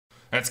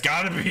That's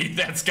gotta be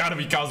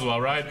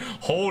Kazuha, right?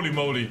 Holy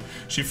moly.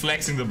 She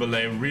flexing the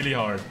ballet really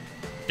hard.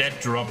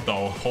 That drop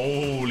though,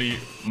 holy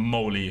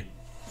moly.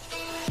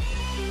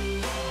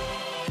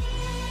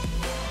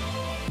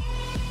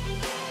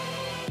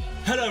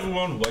 Hello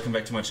everyone, welcome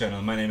back to my channel.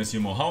 My name is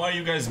Yumo. How are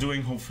you guys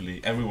doing? Hopefully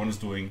everyone is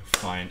doing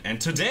fine. And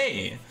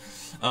today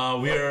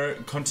we are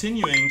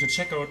continuing to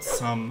check out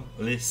some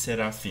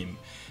SSERAFIM.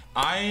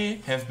 I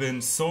have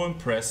been so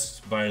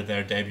impressed by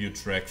their debut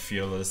track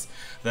Fearless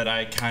that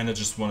I kind of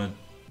just want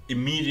to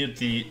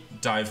immediately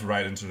dive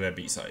right into their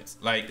B-sides.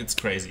 Like, it's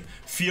crazy.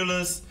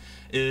 Fearless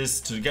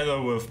is,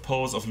 together with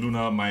Pose of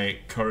LOONA, my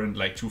current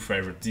two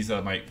favorite. These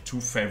are my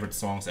two favorite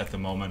songs at the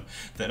moment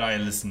that I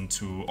listen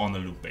to on a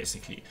loop,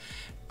 basically.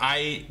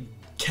 I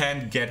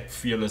can't get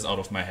Fearless out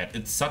of my head.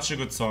 It's such a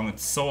good song,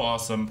 it's so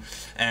awesome.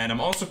 And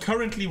I'm also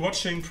currently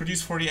watching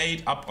Produce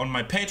 48 up on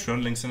my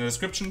Patreon, links in the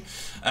description,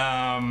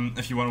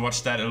 if you want to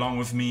watch that along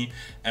with me.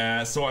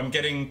 So I'm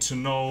getting to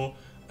know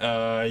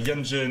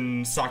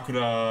Yeonjin,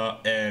 Sakura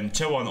and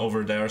Chaewon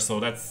over there, so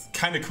that's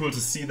kind of cool to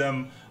see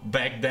them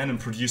back then in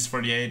Produce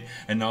 48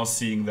 and now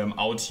seeing them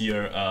out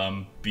here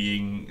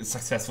being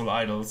successful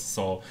idols,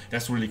 so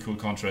that's really cool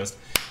contrast.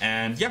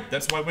 And yeah,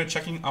 that's why we're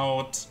checking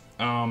out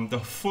the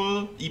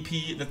full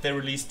EP that they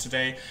released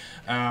today.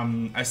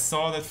 I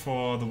saw that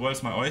for The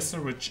World's My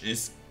Oyster, which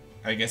is,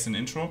 I guess, an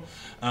intro,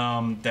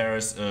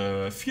 there's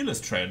a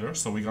Fearless trailer,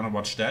 so we're gonna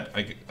watch that.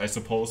 I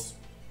suppose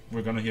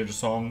we're gonna hear the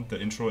song, the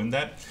intro in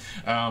that.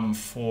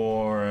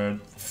 For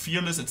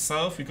Fearless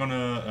itself, we're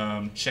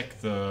gonna check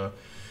the,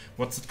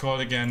 what's it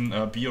called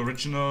again, Be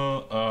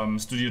Original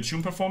Studio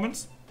Choom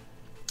performance.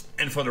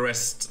 And for the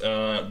rest,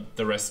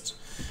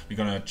 we're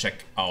gonna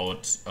check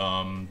out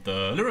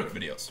the lyric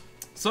videos.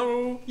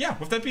 So yeah,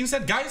 with that being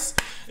said, guys,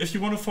 if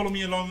you want to follow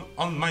me along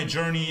on my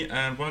journey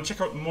and want to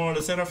check out more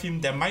SSERAFIM,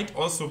 there might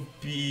also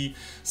be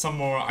some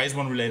more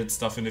IZ*ONE related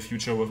stuff in the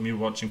future with me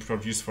watching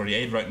Produce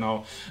 48 right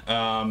now.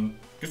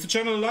 Give the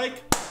channel a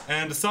like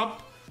and a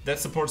sub, that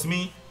supports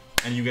me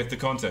and you get the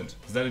content.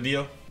 Is that a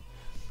deal?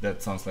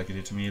 That sounds like a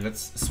deal to me.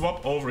 Let's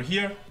swap over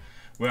here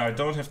where I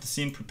don't have the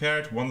scene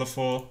prepared.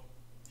 Wonderful.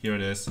 Here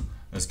it is.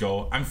 Let's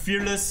go. I'm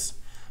Fearless,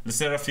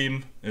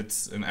 SSERAFIM.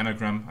 It's an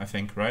anagram, I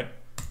think, right?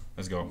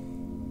 Let's go.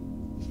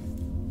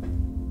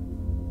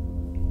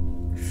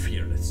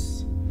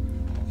 Fearless.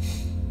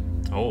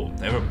 Oh,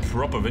 they have a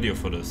proper video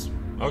for this.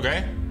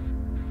 Okay.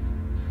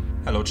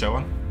 Hello,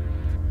 Chaewon.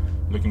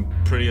 Looking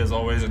pretty as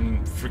always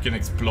in freaking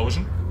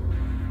explosion.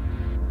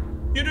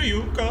 You do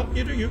you, girl.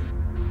 You do you.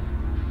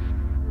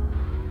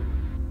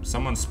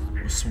 Someone's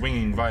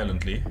swinging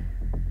violently.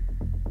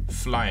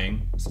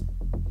 Flying.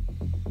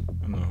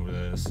 I don't know who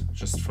that is.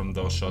 Just from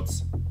those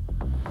shots.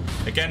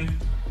 Again,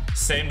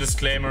 same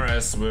disclaimer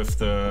as with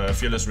the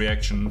Fearless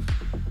reaction.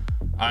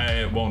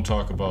 I won't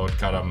talk about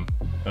Karam,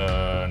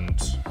 and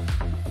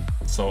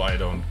so I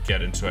don't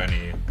get into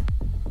any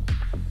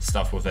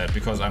stuff with that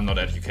because I'm not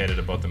educated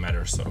about the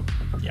matter. So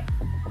yeah,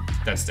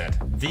 that's that.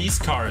 These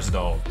cars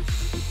though,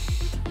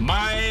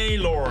 my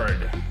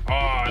lord. Oh,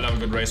 I love a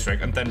good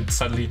racetrack. And then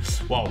suddenly,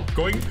 wow,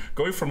 going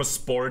from a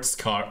sports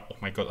car. Oh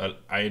my god,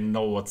 I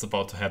know what's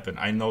about to happen.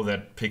 I know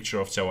that picture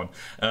of Chaewon.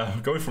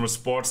 Going from a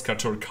sports car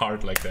to a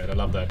kart like that. I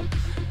love that.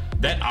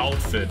 That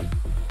outfit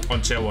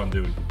on Chaewon,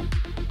 dude.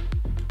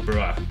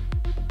 Bruh.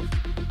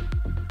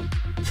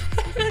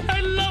 I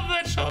love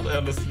that shot,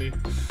 honestly.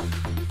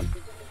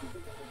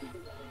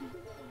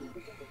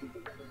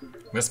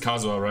 That's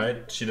Kazuha,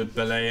 right? She did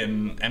ballet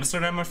in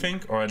Amsterdam, I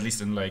think, or at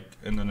least in the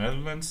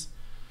Netherlands.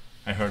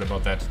 I heard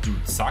about that.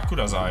 Dude,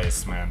 Sakura's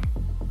eyes, man.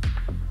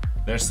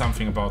 There's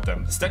something about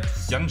them. Is that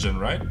Yeonjin,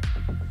 right?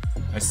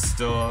 That's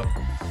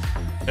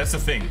the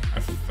thing.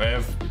 I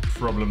have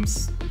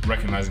problems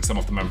recognizing some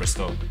of the members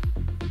still.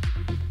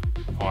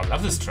 Oh, I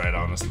love this trailer,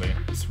 honestly.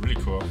 It's really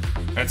cool.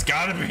 That's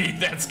gotta be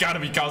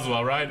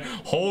Kazuha, right?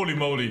 Holy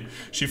moly.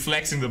 She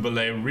flexing the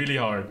ballet really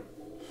hard.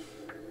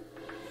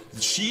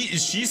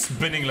 She's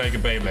spinning like a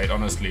Beyblade,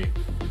 honestly.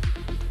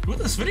 Dude,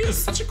 this video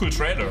is such a cool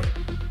trailer.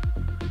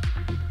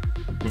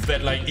 With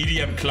that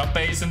EDM club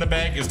bass in the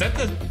back. Is that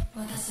the...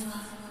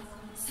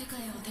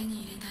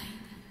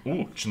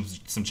 Ooh,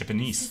 some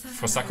Japanese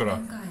for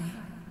Sakura.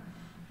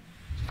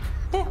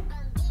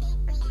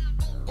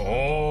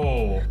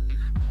 Oh.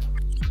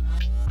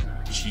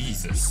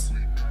 Jesus.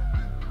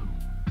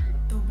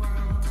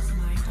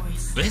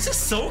 This is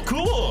so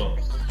cool.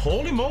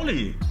 Holy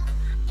moly.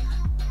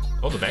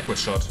 Oh, the backward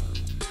shot.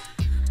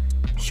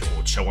 Yo,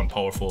 Chaewon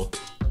powerful.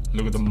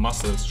 Look at the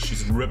muscles.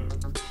 She's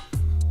ripped.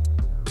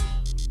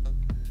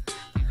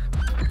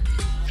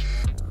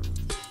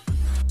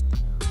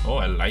 Oh,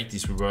 I like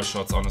these reverse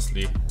shots,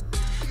 honestly.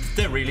 Did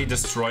they really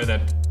destroy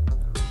that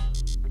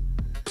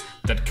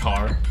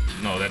car?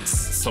 No, that's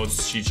so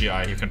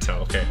CGI, you can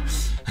tell, okay.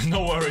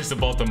 No worries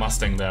about the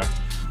Mustang there.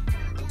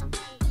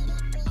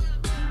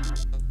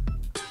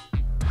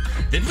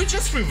 Did we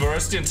just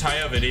reverse the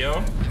entire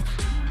video?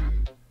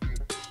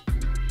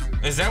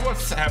 Is that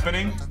what's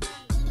happening?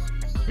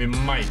 We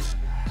might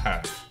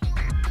have.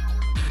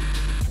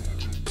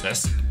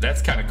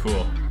 That's kind of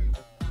cool.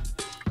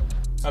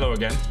 Hello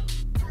again.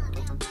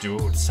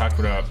 Dude,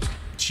 Sakura.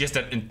 She has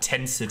that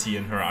intensity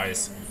in her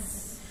eyes.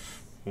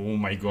 Oh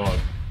my god.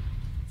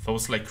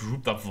 Those like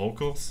grouped up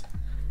vocals.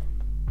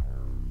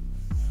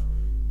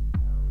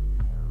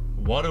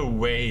 What a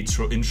way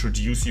to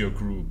introduce your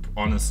group,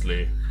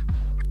 honestly.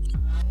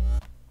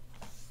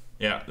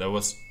 Yeah, that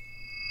was...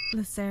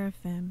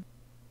 SSERAFIM.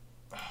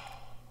 Oh,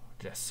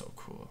 that's so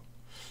cool.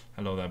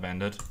 Hello there,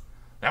 Bandit.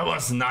 That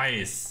was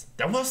nice.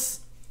 That was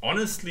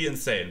honestly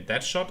insane.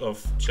 That shot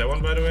of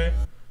Chaewon, by the way.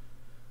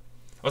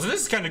 Also,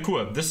 this is kind of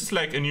cool. This is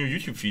like a new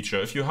YouTube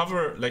feature. If you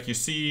hover, like you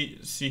see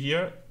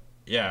here,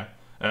 yeah.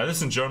 This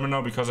is in German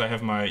now because I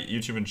have my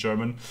YouTube in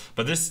German.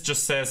 But this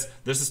just says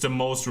this is the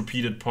most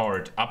repeated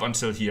part up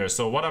until here.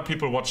 So what are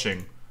people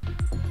watching?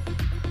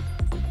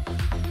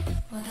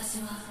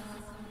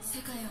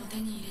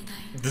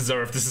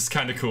 Deserve. This is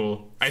kind of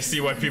cool. I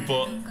see why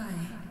people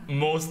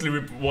mostly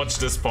watch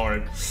this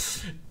part.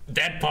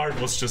 That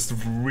part was just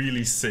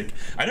really sick.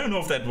 I don't know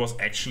if that was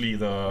actually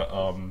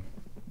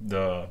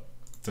the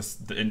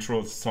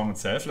intro song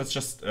itself. Let's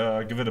just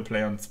give it a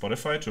play on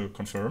Spotify to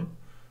confirm.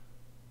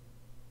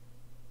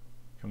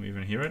 Can we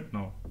even hear it?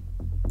 No.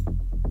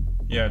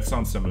 Yeah, it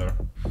sounds similar.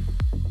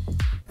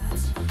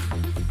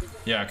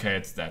 Yeah, okay,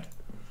 it's that.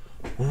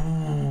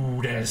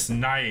 Ooh, that's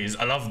nice.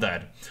 I love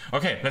that.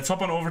 Okay, let's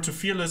hop on over to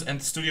Fearless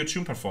and Studio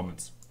Choom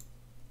performance.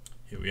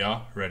 Here we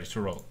are, ready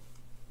to roll.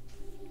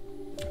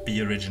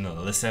 Be original,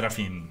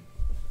 SSERAFIM.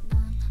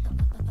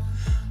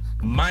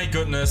 My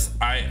goodness,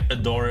 I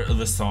adore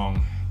the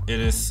song. It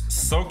is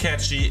so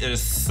catchy, it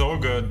is so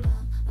good.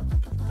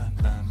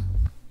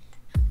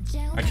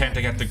 I can't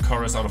get the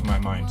chorus out of my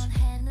mind.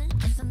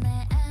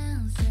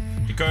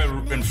 You go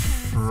in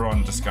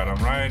front, this guy,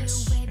 right?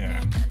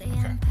 Yeah,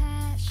 okay.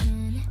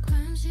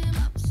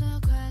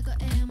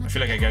 I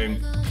feel like I'm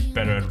getting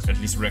better at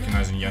least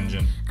recognizing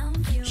Yeonjin.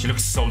 She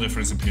looks so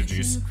different in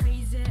PUBGs.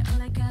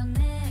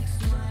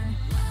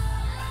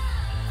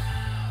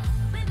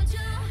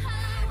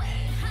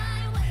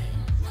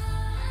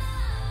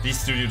 These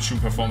Studio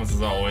Choom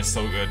performances are always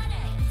so good.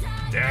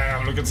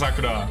 Damn, look at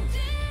Sakura.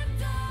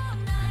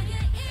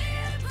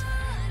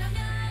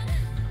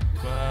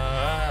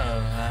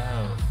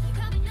 Wow.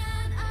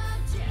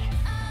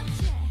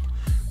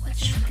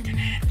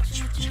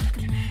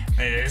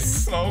 It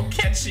is so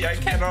catchy, I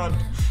cannot.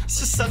 It's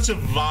just such a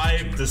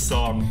vibe, this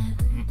song.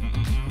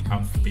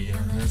 I'm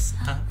fearless.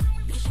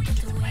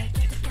 Get away.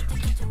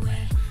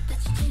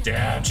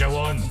 Damn,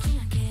 Chaewon.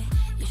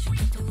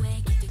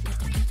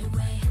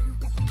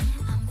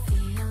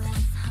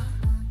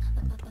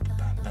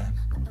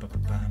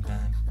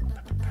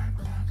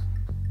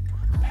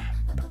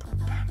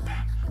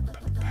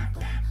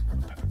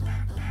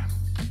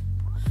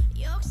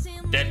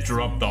 That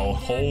drop though,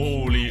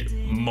 holy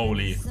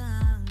moly.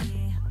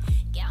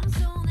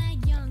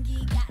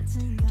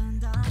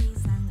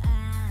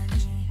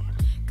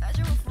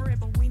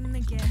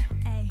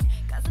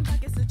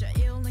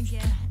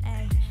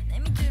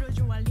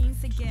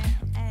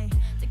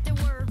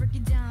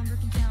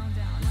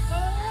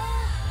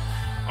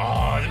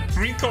 Oh, the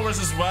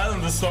pre-chorus as well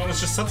in this song is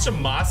just such a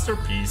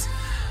masterpiece.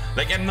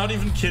 Like, I'm not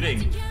even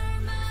kidding.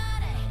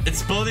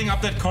 It's building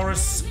up that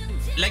chorus,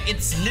 like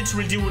it's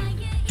literally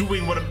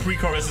doing what a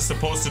pre-chorus is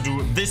supposed to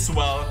do this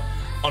well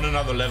on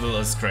another level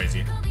is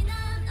crazy.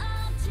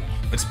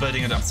 It's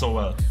building it up so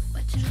well.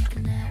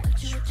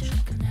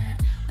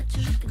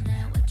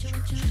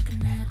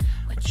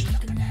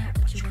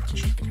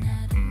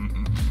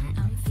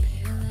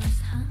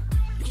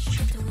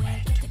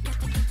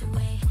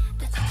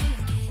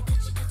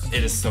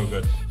 It is so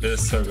good. It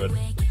is so good.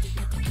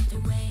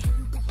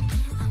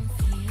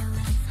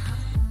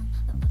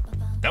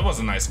 That was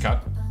a nice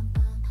cut.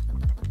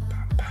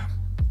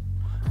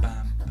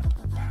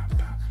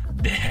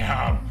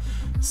 Damn.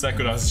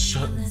 Sakura's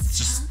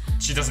just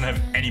she doesn't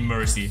have any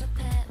mercy.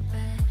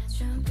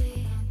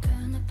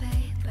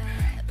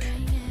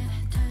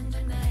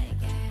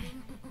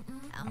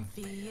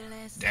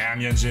 Damn,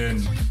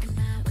 Yeonjin.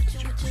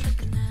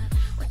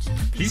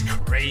 He's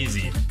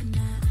crazy.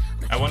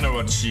 I wonder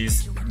what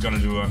she's gonna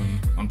do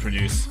on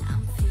Produce.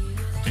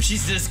 If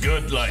she's this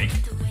good, like...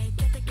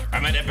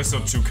 I'm at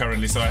episode 2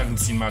 currently, so I haven't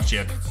seen much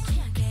yet.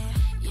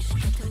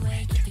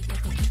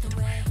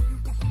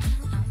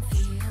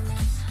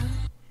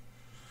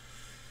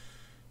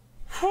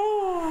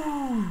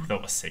 Whew,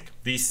 that was sick.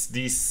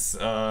 These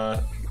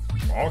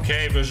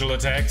okay, visual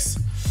attacks.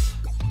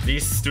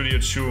 These Studio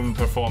Choom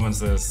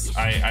performances,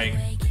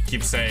 I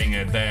keep saying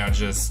it, they are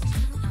just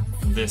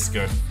this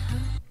good.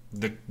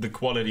 The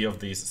quality of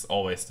these is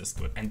always this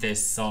good. And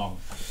this song,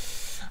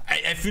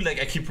 I feel like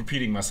I keep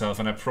repeating myself,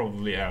 and I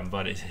probably am,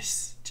 but it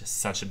is just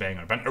such a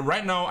banger. But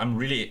right now, I'm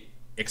really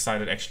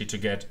excited actually to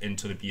get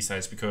into the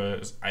B-sides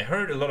because I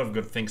heard a lot of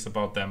good things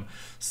about them.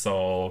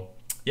 So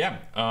yeah,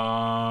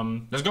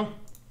 let's go.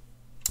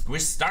 We're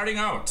starting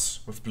out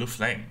with Blue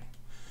Flame.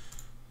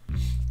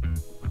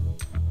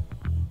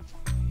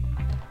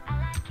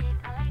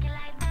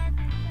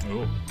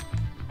 Oh,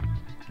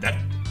 that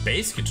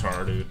bass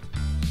guitar, dude.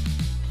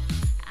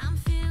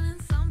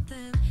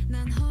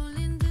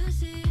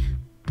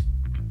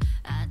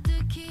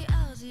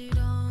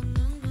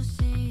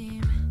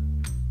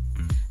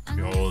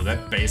 Oh,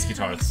 that bass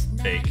guitar is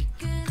big,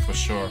 for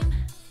sure.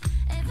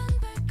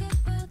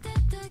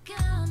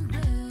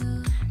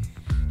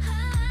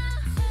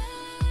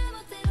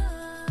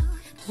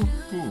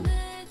 Ooh.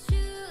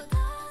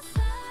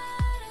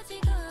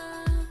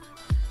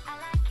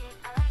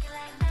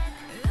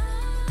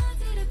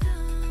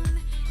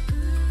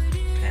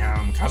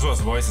 Damn,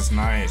 Kazuha's voice is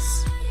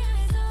nice.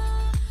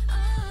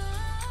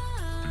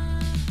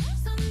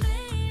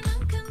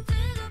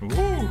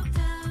 Ooh.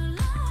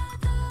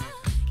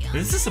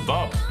 This is a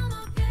bop.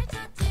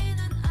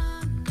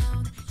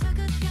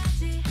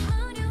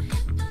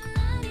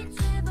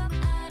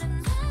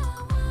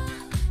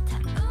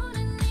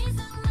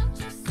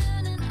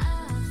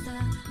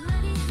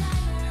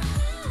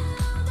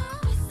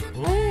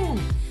 Ooh.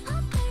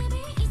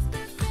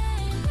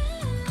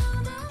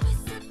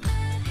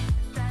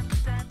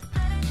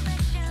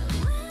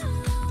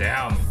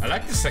 Damn, I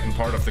like the second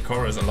part of the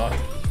chorus a lot.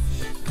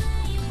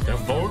 The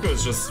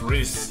vocals just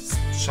really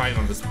shine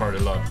on this part a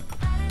lot.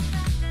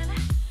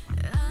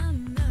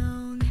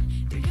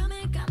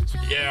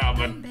 Yeah,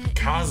 but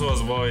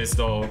Kazuha's voice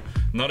though,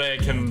 now that I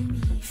can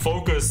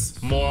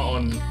focus more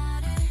on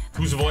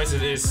whose voice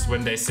it is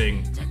when they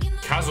sing.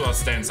 Kazuha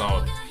stands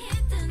out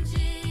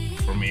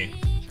for me.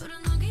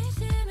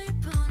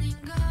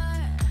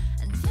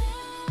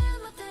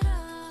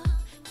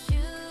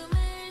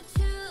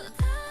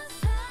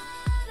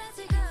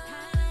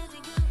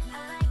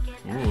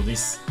 Ooh,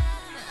 these...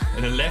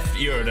 In the left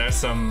ear there's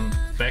some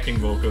backing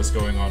vocals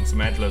going on,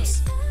 some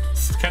ad-libs.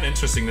 It's kind of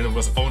interesting that it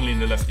was only in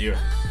the left ear.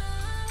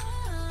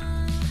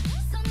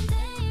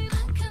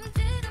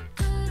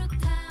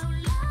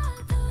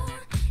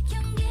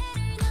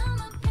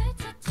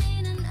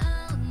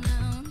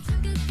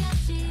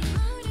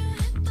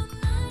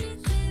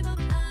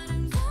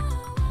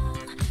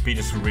 Beat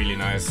is really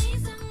nice.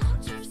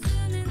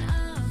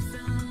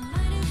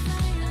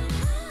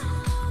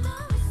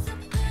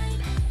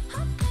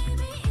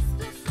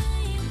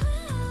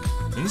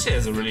 And she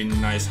has a really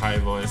nice high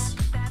voice.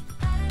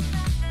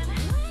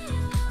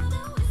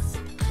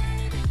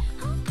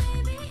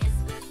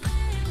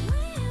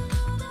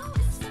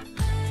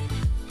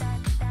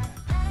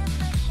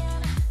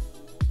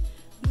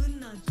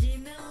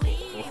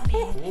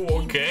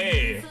 Oh,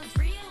 okay.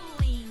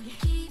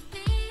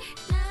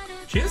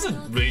 She has a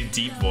really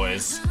deep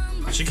voice.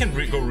 She can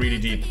go really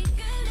deep.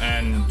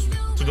 And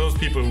to those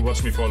people who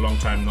watch me for a long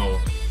time know,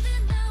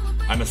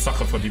 I'm a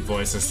sucker for deep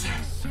voices.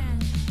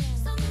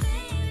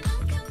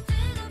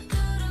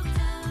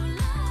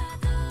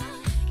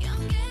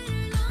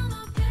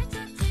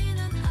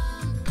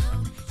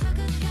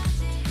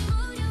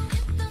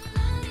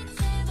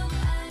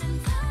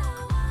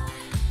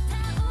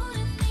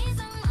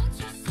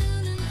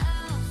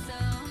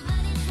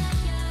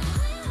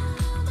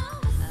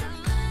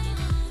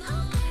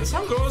 The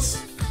song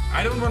goes,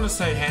 I don't want to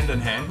say hand in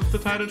hand with the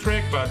title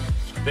track, but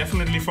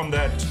definitely from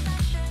that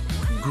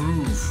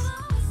groove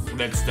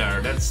that's there.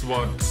 That's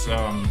what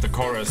the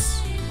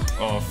chorus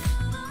of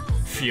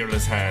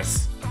Fearless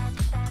has.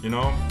 You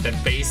know,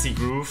 that bassy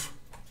groove.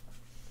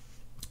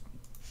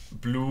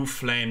 Blue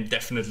Flame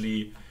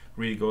definitely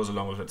really goes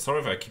along with it. Sorry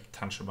if I keep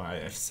touching my eye.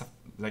 I have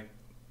like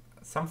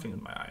something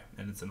in my eye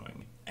and it's annoying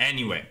me.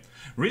 Anyway,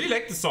 really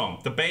like the song.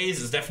 The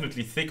bass is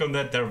definitely thick on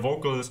that. Their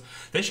vocals,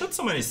 they showed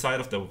so many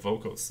sides of their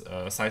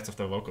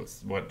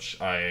vocals, which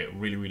I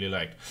really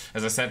liked.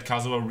 As I said,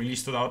 Kazuha really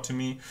stood out to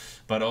me,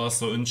 but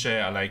also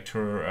Eunchae, I liked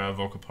her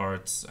vocal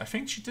parts. I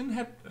think she didn't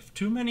have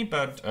too many,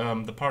 but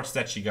the parts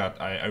that she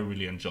got, I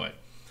really enjoyed.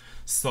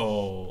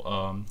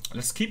 So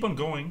let's keep on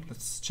going.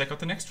 Let's check out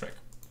the next track.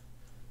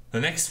 The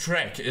next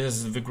track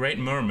is The Great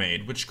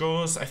Mermaid, which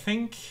goes, I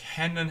think,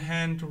 hand in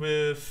hand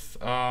with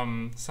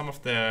some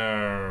of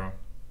their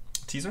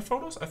teaser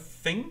photos. I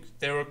think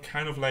they were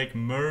kind of like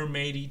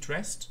mermaidy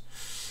dressed.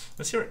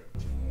 Let's hear it.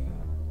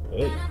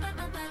 Oh.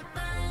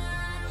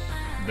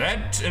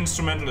 That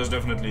instrumental is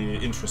definitely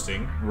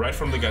interesting, right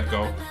from the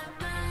get-go.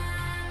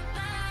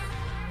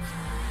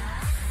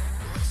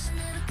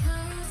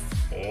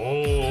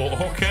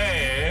 Oh,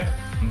 okay.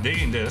 I'm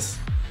digging this.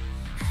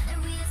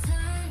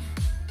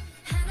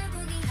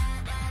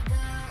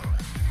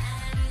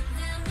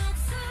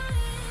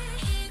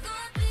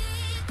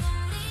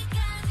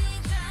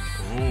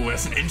 Ooh,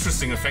 that's an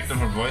interesting effect on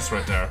her voice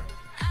right there.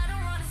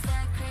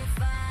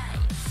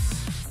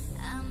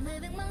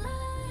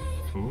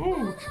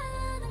 Ooh.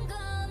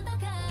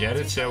 Get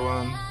it,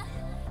 Chewan?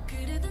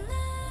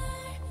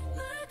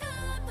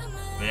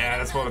 Yeah,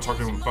 that's what I'm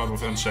talking about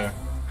with Eunchae.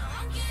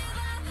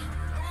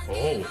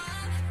 Oh.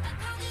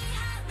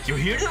 You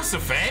hear those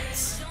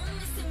effects?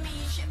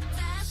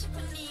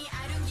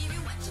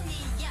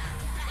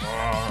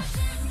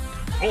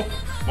 Oh,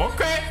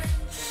 okay.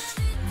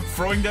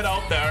 Throwing that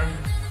out there.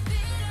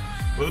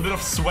 A little bit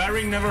of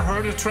swearing never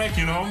hurt a track,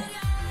 you know?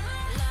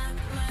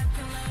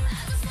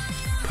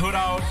 Put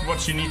out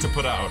what you need to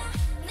put out.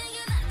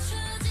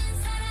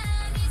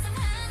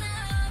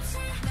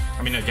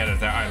 I mean, I get it,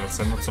 they're idols,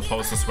 I'm not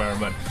supposed to swear,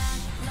 but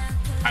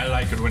I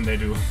like it when they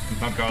do,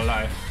 not gonna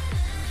lie.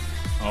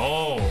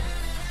 Oh,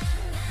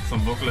 some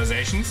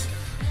vocalizations.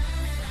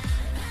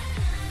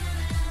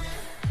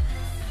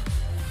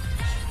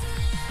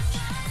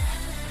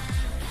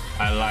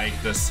 I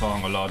like this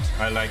song a lot.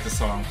 I like the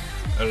song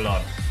a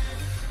lot.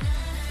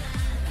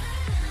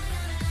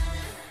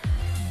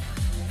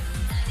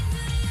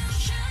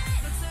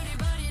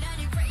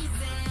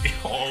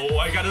 Oh,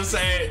 I gotta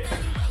say,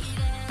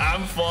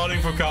 I'm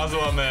falling for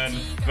Kazuha, man.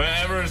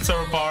 Whenever it's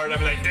her part,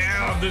 I'm like,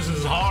 damn, this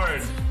is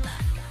hard.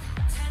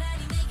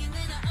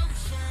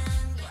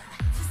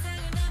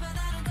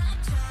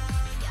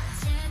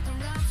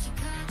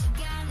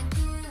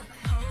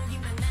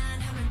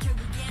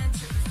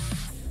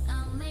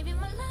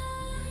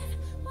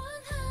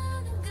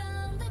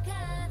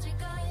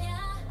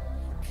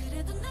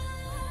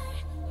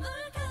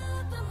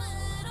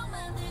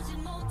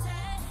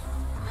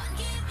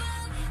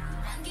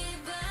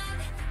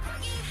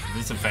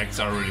 These effects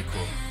are really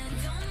cool.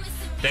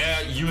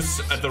 They're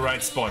used at the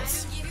right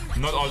spots.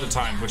 Not all the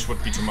time, which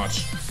would be too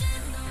much.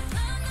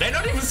 They're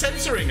not even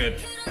censoring it.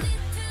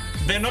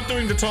 They're not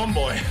doing the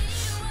tomboy.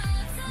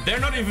 They're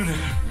not even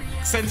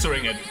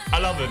censoring it. I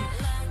love it,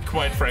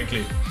 quite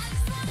frankly.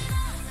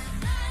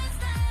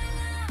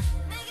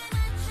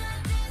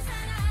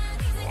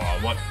 Oh,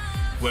 what?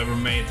 Whoever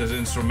made this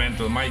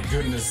instrumental, my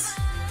goodness.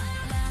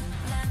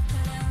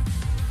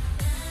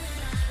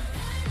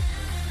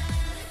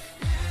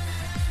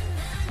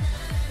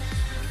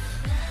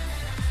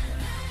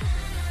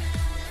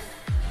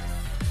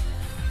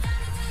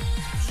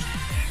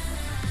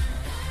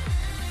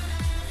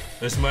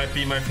 This might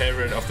be my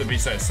favorite of the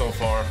B-sides so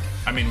far.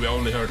 I mean, we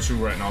only heard 2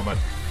 right now, but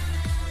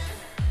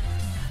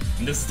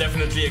this is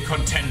definitely a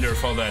contender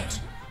for that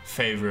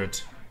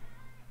favorite.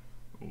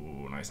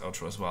 Ooh, nice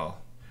outro as well.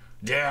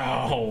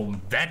 Damn,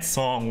 that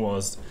song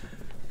was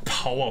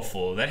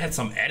powerful. That had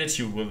some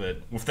attitude with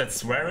it. With that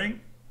swearing.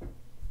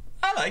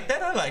 I like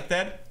that, I like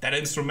that. That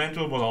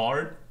instrumental was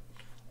hard.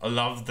 I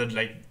love that,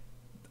 like...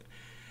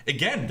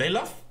 Again, they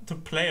love to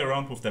play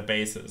around with their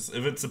basses.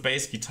 If it's a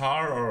bass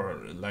guitar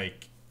or,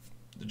 like...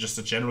 just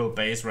a general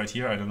bass right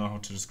here. I don't know how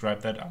to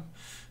describe that. I'm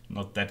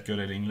not that good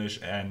at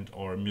English and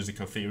or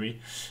musical theory.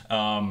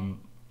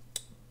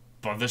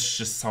 But this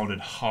just sounded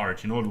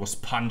hard. You know, it was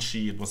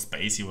punchy, it was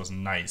bassy, it was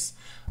nice.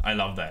 I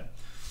love that.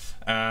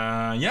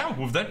 Yeah,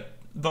 with that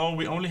though,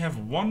 we only have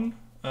one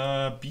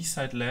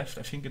B-side left.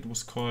 I think it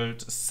was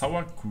called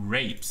Sour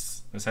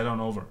Grapes. Let's head on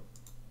over.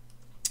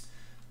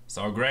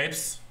 Sour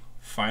Grapes,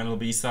 final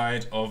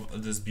B-side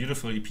of this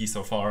beautiful EP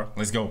so far.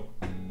 Let's go.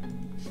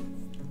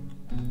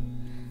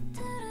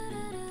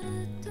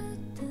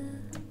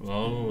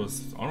 Oh,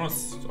 it's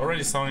almost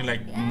already sounding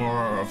like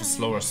more of a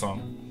slower song.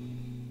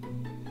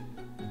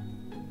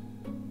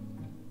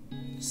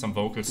 Some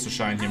vocals to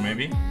shine here,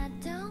 maybe.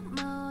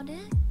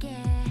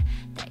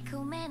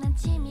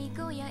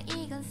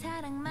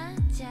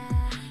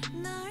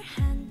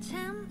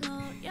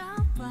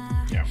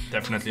 Yeah,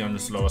 definitely on the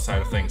slower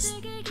side of things.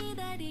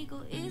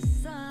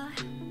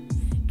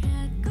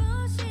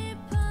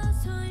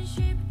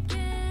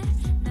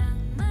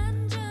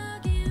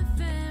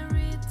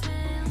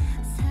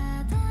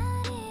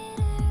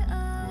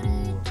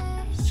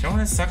 Choom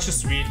has such a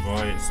sweet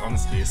voice,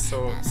 honestly, it's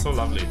so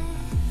lovely.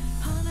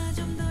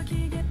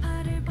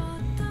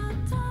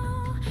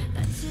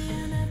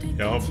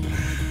 Yup.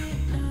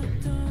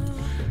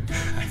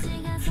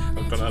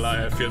 Not gonna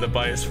lie, I feel the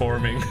bias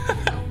forming.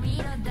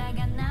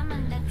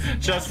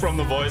 Just from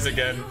the voice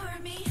again.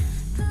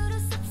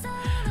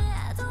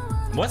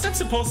 What's that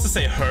supposed to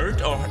say?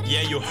 Heard? Or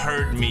yeah, you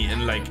heard me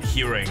in like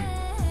hearing.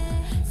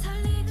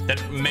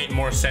 That made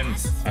more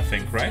sense, I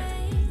think, right?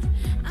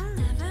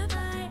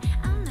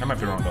 I might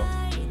be wrong though.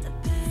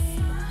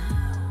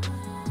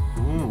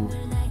 Ooh.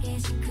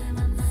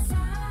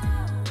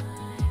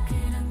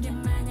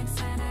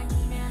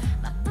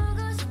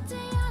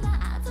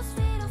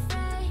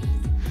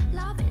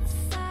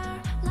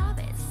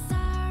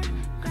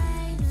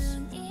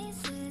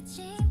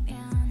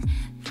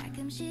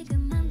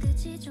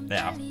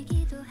 Yeah.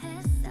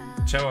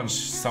 Challenge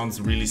sounds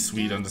really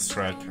sweet on this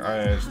track.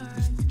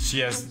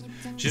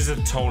 She's a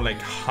tone like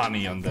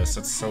honey on this.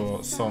 It's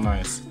so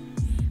nice.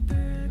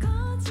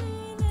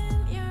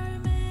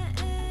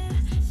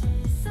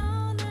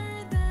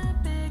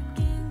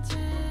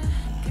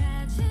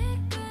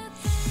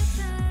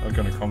 Not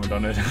gonna comment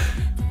on it.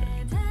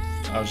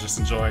 I was just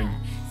enjoying.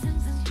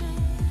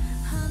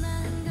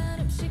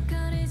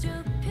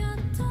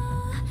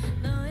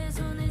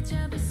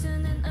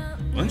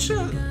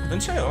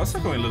 Isn't she also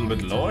going a little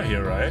bit lower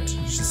here, right?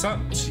 She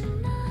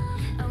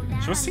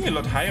was singing a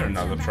lot higher in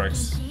other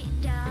tracks.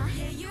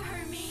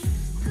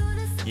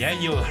 Yeah,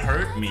 you'll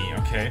hurt me,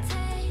 okay.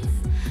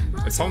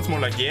 It sounds more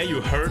like, yeah,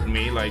 you heard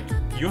me, like,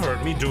 you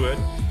heard me, do it.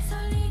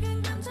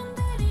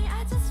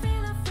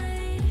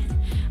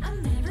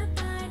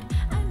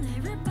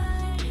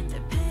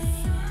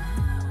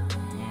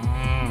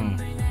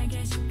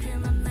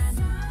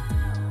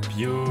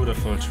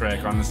 Beautiful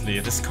track, honestly.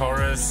 This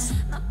chorus.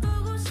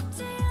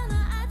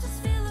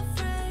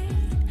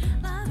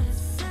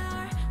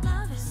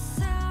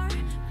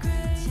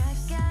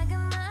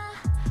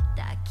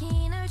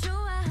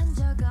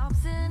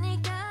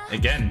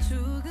 Again,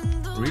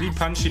 really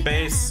punchy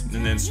bass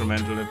in the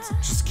instrumental. It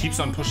just keeps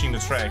on pushing the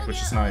track,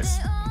 which is nice.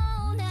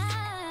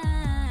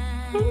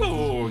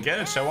 Ooh, get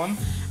it, Shawan.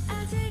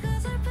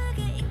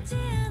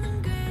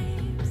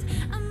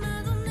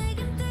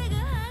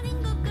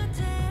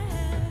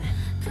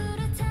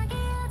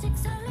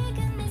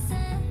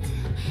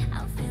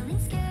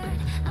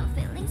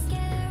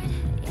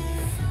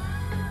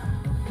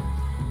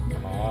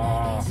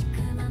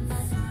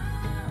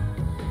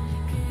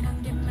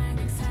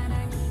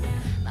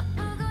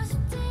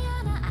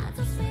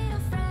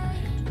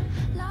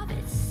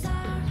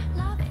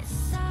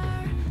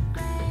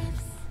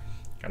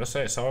 Gotta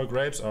say, sour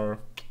grapes are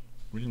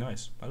really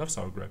nice. I love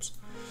sour grapes.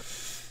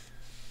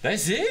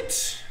 That's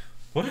it.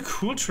 What a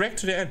cool track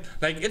to the end.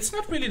 Like, it's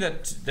not really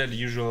that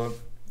usual.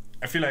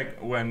 I feel like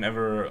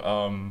whenever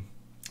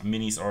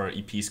minis or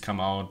EPs come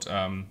out,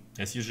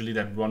 there's usually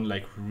that one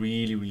like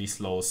really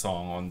slow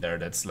song on there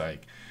that's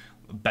like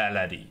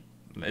ballady.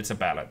 It's a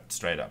ballad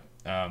straight up.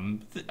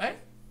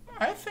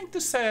 I think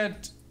this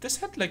had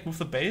like with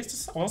the bass,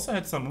 this also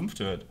had some oomph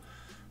to it.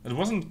 It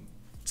wasn't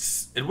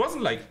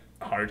like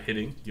hard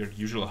hitting, your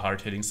usual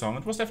hard hitting song.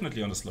 It was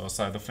definitely on the slower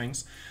side of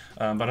things,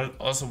 but it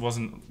also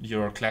wasn't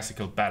your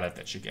classical ballad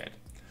that you get.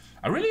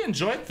 I really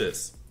enjoyed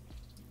this.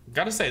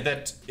 Gotta say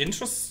that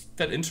intro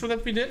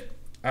that we did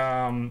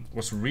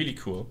was really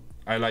cool.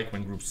 I like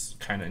when groups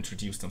kind of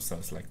introduce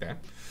themselves like that.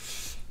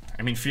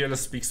 I mean,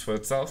 Fearless speaks for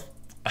itself.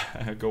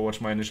 Go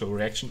watch my initial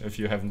reaction if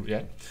you haven't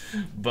yet.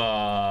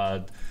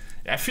 But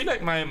I feel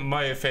like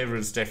my favorite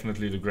is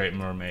definitely The Great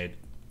Mermaid,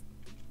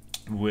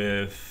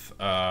 with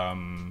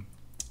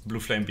Blue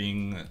Flame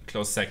being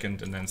close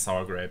second, and then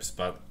Sour Grapes.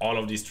 But all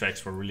of these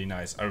tracks were really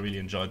nice. I really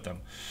enjoyed them.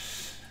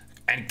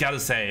 And gotta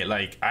say,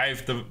 like,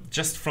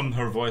 just from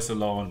her voice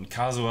alone,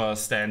 Kazuha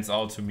stands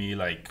out to me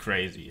like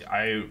crazy.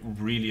 I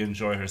really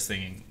enjoy her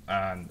singing,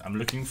 and I'm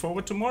looking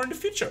forward to more in the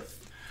future.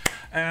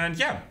 And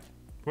yeah,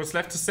 what's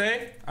left to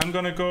say? I'm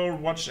gonna go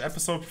watch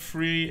episode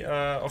 3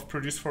 of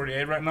Produce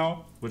 48 right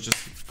now, which is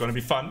gonna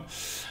be fun.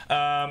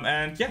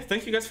 And yeah,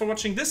 thank you guys for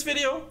watching this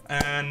video.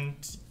 And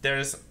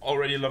there's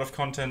already a lot of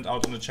content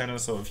out on the channel,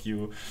 so if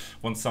you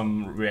want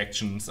some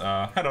reactions,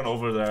 head on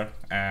over there,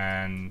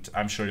 and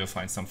I'm sure you'll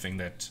find something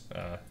that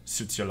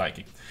suits your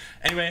liking.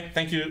 Anyway,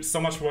 thank you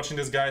so much for watching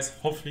this, guys.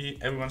 Hopefully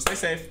everyone stay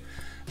safe.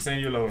 I'm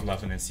sending you a lot of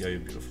love, and then see all you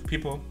beautiful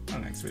people in the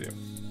next video.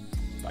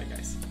 Bye,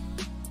 guys.